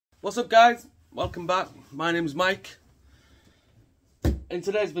What's up guys, welcome back. My name's Mike. In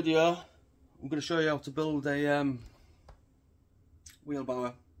today's video I'm going to show you how to build a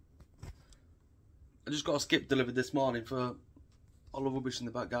wheelbarrow. I just got a skip delivered this morning for all the rubbish in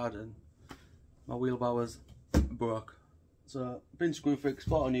the back garden. My wheelbarrow's broke, so I've been Screwfix,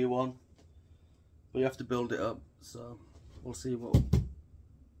 bought a new one, but you have to build it up, so we'll see what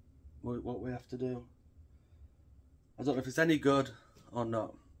we have to do. I don't know if it's any good or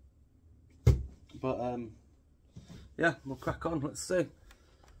not, but yeah, we'll crack on. Let's see.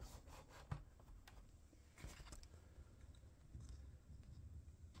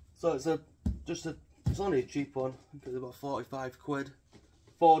 So it's only a cheap one. I think it's about 45 quid.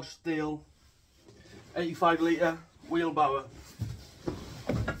 Forged steel, 85 litre wheelbarrow.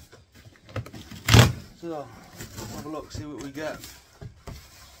 So have a look, see what we get.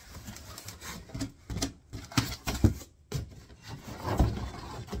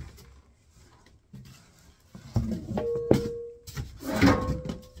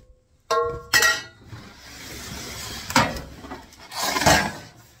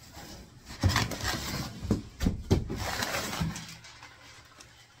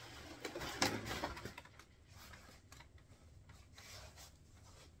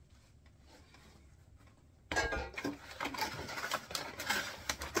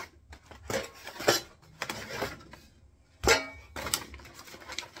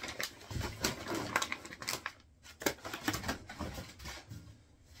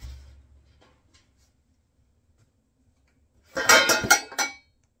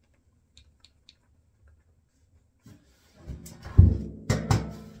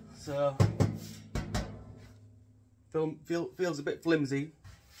 So feels a bit flimsy.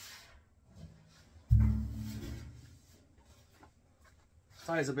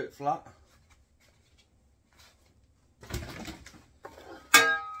 Tire's a bit flat.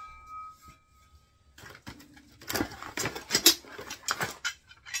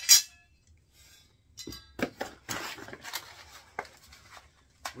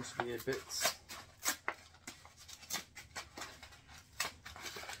 Must be a bit.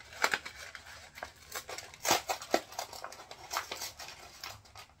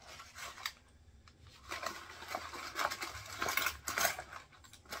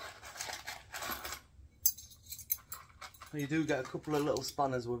 You do get a couple of little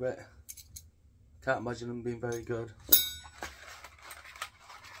spanners with it. Can't imagine them being very good.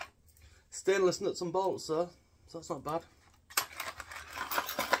 Stainless nuts and bolts though, so that's not bad.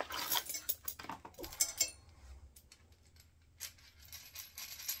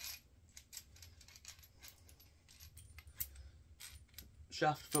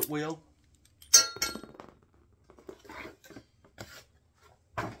 Shaft foot wheel.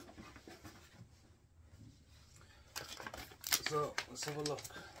 So let's have a look.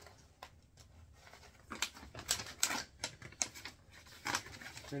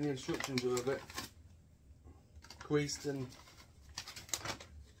 Then the instructions are a bit creased and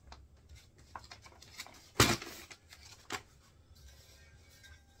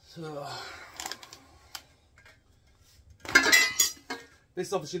so this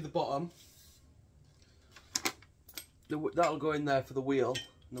is obviously the bottom. That'll go in there for the wheel,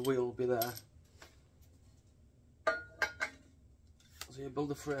 and the wheel will be there. So you build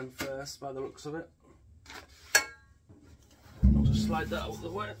the frame first by the looks of it. I'll just slide that out of the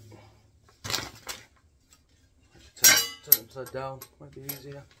way. Turn it upside down, might be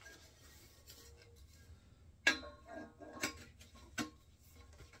easier. I'll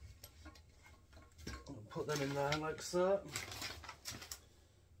put them in there like so.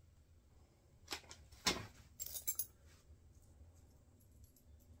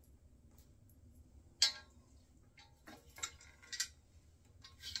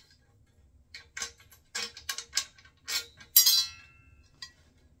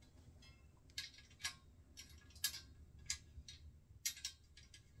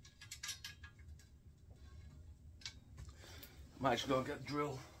 Might actually go and get a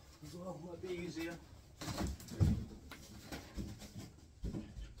drill as well, might be easier.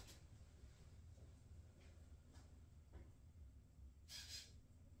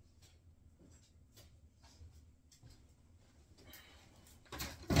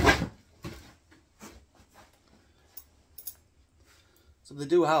 So they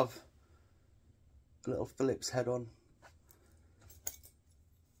do have a little Phillips head on.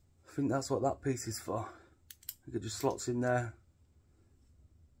 I think that's what that piece is for. It just slots in there.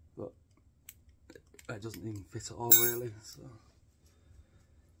 But it doesn't even fit at all really, so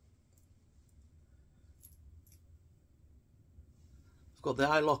it's got the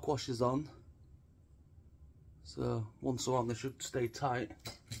eye lock washers on, so once they're on they should stay tight.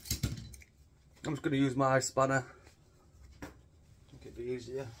 I'm just going to use my spanner. Make it be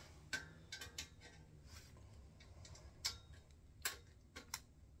easier.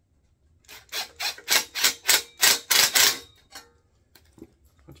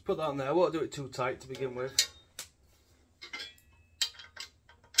 I'll just put that on there. I won't do it too tight to begin with.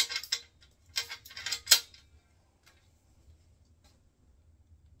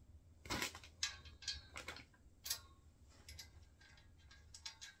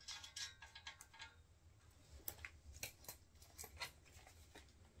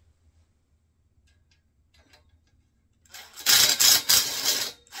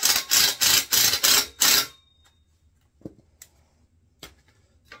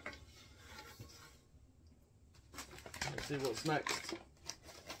 Let's see what's next.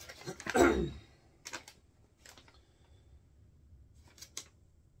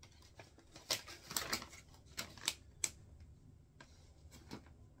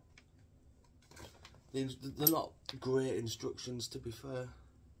 They're not great instructions, to be fair.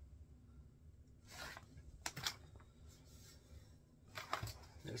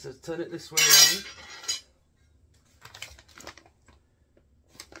 It says turn it this way around.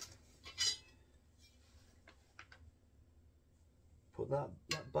 Put that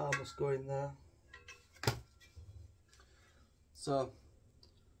bar must go in there. So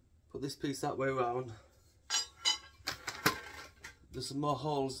put this piece that way around. There's some more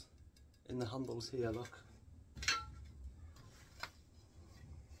holes in the handles here, look.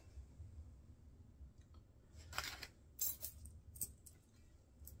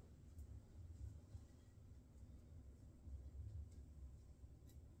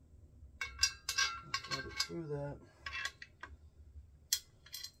 Slide it through there.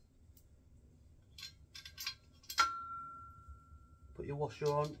 Put your washer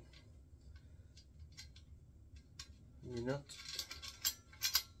on. And your nut.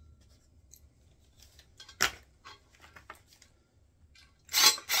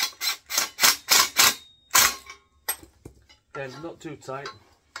 Again, not too tight,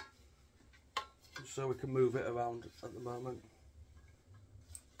 just so we can move it around at the moment.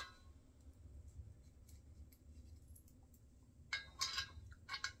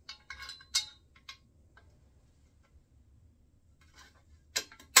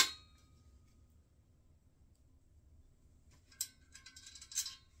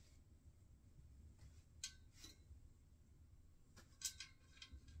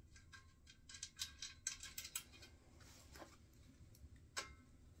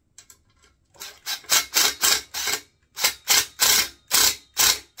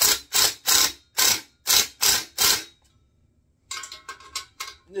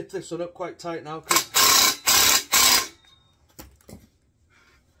 Nip this one up quite tight now because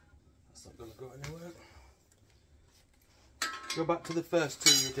that's not going to go anywhere. Go back to the first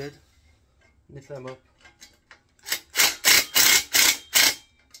two you did, nip them up.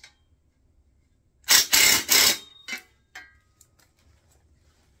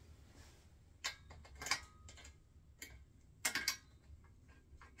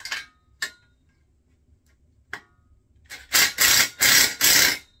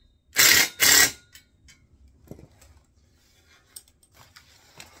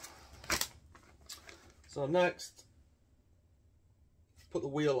 So next, put the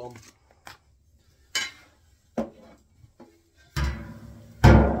wheel on.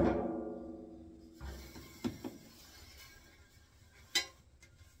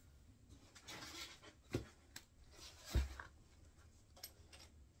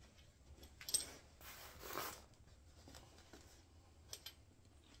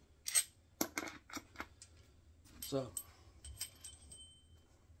 So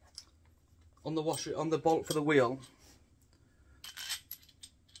on the washer, on the bolt for the wheel,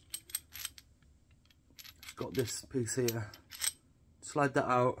 it's got this piece here. Slide that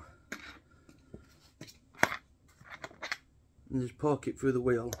out and just poke it through the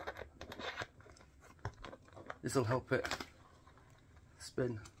wheel. This will help it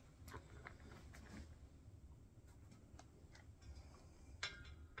spin.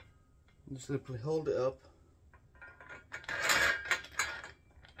 Just simply hold it up.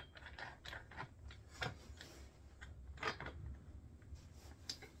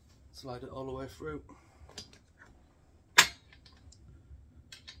 Slide it all the way through.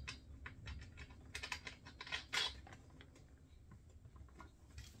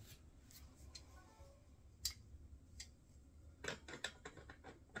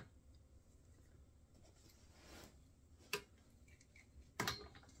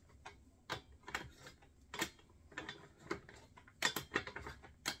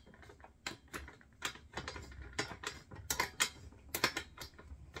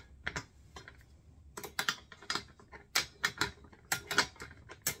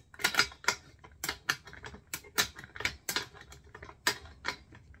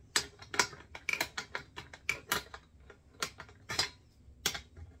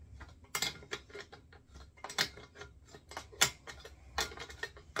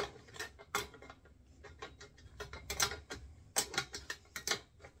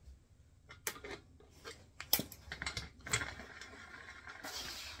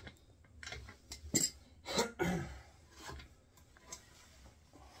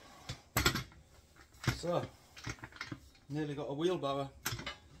 So, nearly got a wheelbarrow.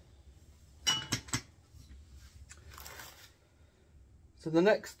 So the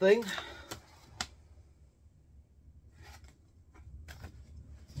next thing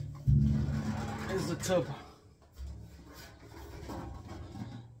is the tub.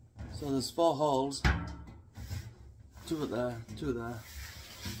 So there's 4 holes, 2 there, 2 there,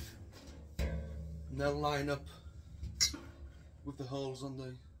 and they'll line up with the holes on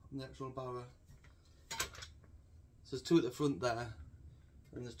the actual barrow. So there's 2 at the front there,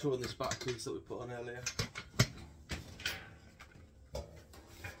 and there's 2 on this back piece that we put on earlier.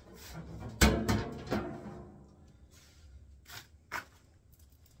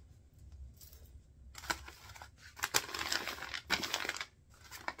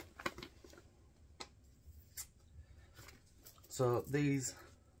 So these,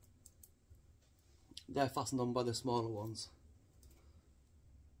 they're fastened on by the smaller ones.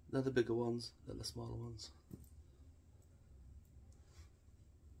 They're the bigger ones, they're the smaller ones.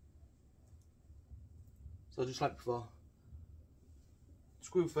 So just like before,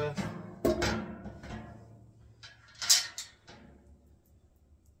 screw first.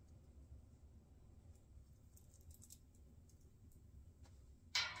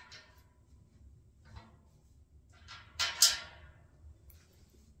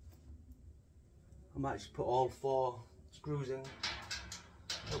 I might just put all 4 screws in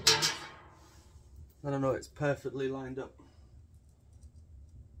at once. Then I know it's perfectly lined up.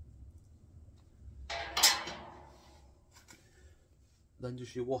 Then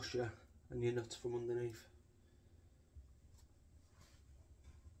just your washer and your nuts from underneath.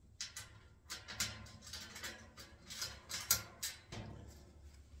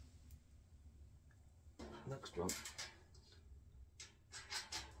 Next one.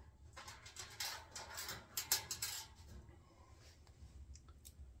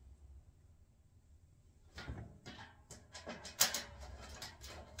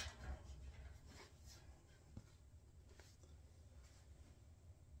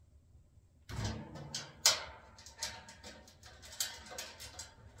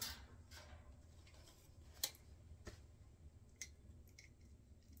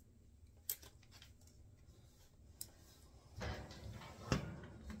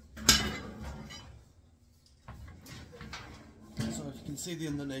 So if you can see the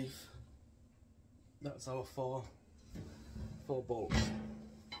underneath, that's our four bolts.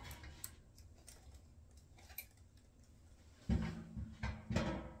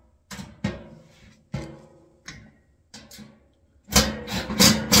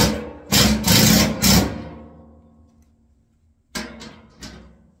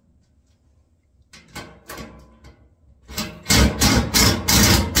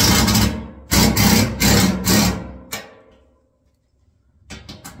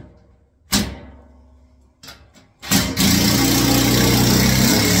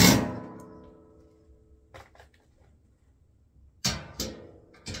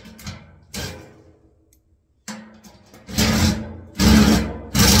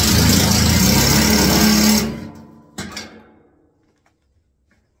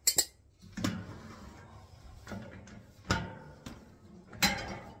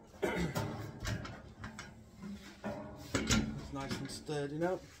 Nice and sturdy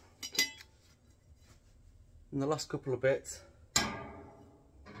now. And the last couple of bits go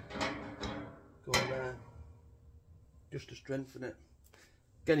on there just to strengthen it.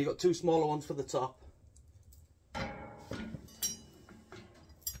 Again, you've got 2 smaller ones for the top.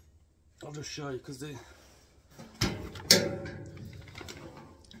 I'll just show you because they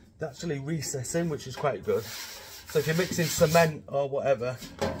actually recess in, which is quite good. So if you're mixing cement or whatever,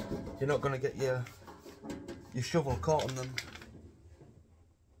 you're not going to get your shovel caught on them.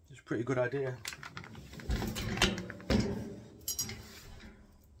 It's a pretty good idea.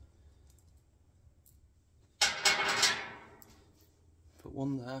 Put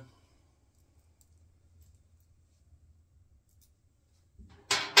one there.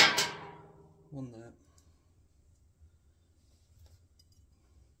 One there.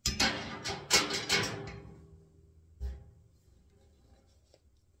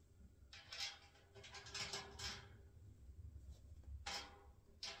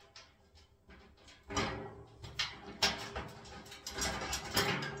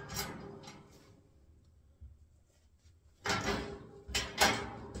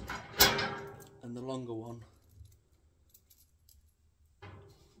 And the longer one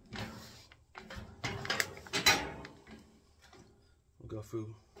will go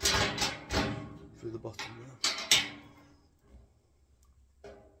through the bottom there.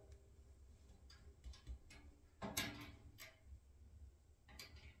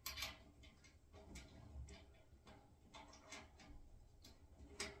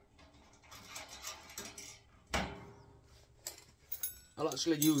 I'll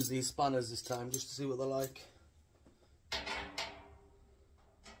actually use these spanners this time just to see what they're like.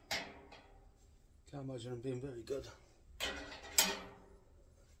 Can't imagine them being very good.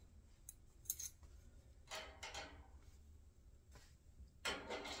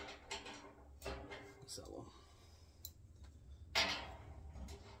 What's that one?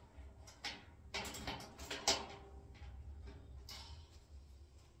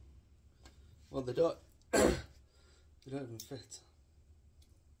 Well, they don't even fit.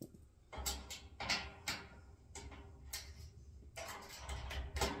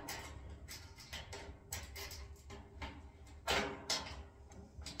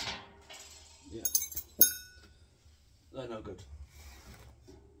 Yeah, they're no good.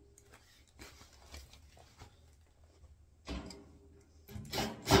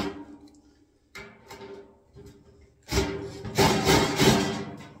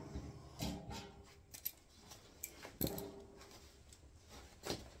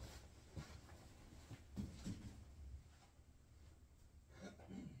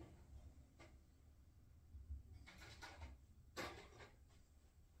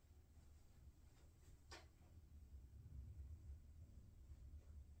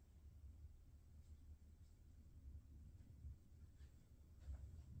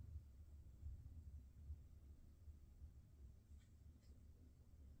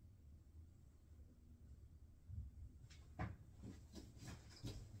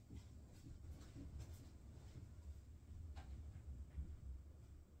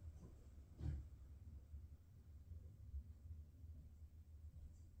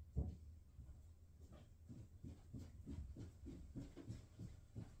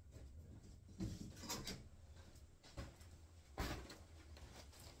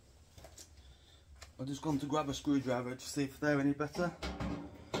 I've just gone to grab a screwdriver to see if they're any better.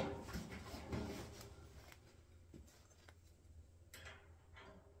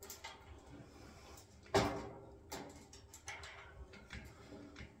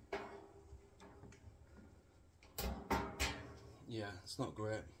 Yeah, it's not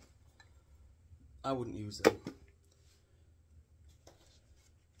great. I wouldn't use them.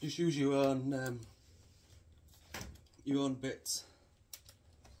 Just use your own bits.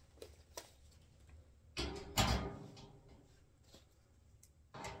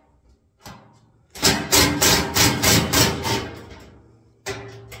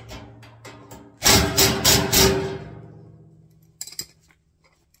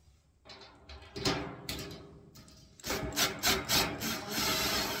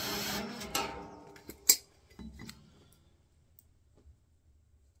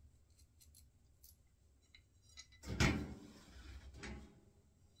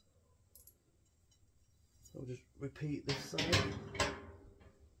 I'll just repeat this side.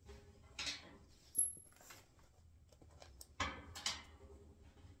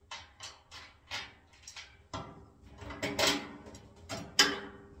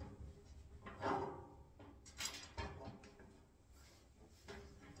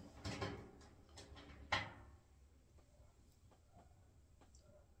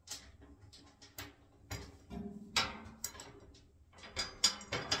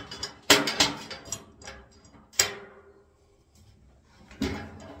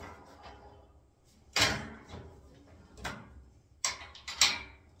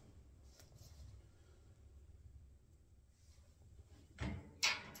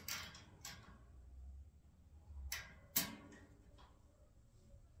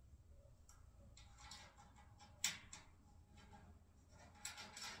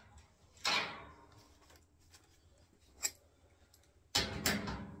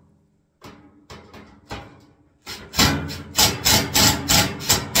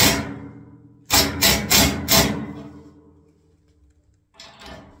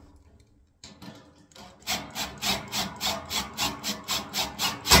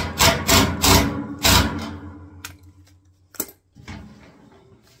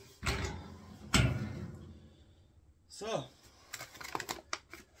 So,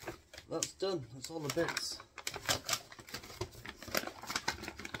 that's done, that's all the bits.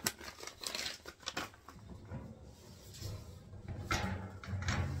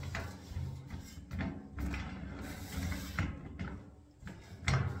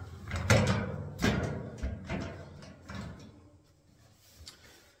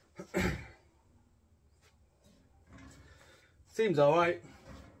 Seems alright.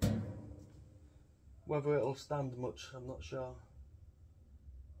 Whether it'll stand much, I'm not sure.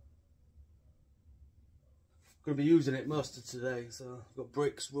 Going to be using it most of today, so I've got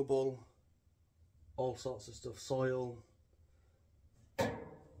bricks, rubble, all sorts of stuff, soil.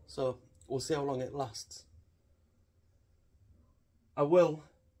 So we'll see how long it lasts. I will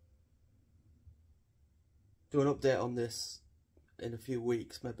do an update on this in a few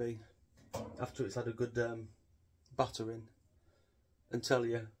weeks, maybe after it's had a good battering, and tell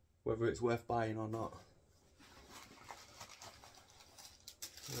you whether it's worth buying or not.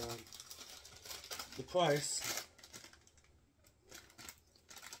 The price,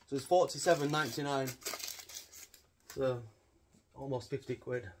 so it's £47.99, so almost 50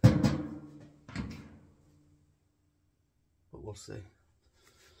 quid, but we'll see.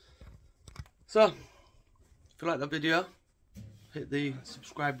 So if you like that video, hit the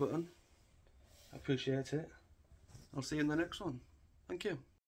subscribe button. I appreciate it. I'll see you in the next one. Thank you.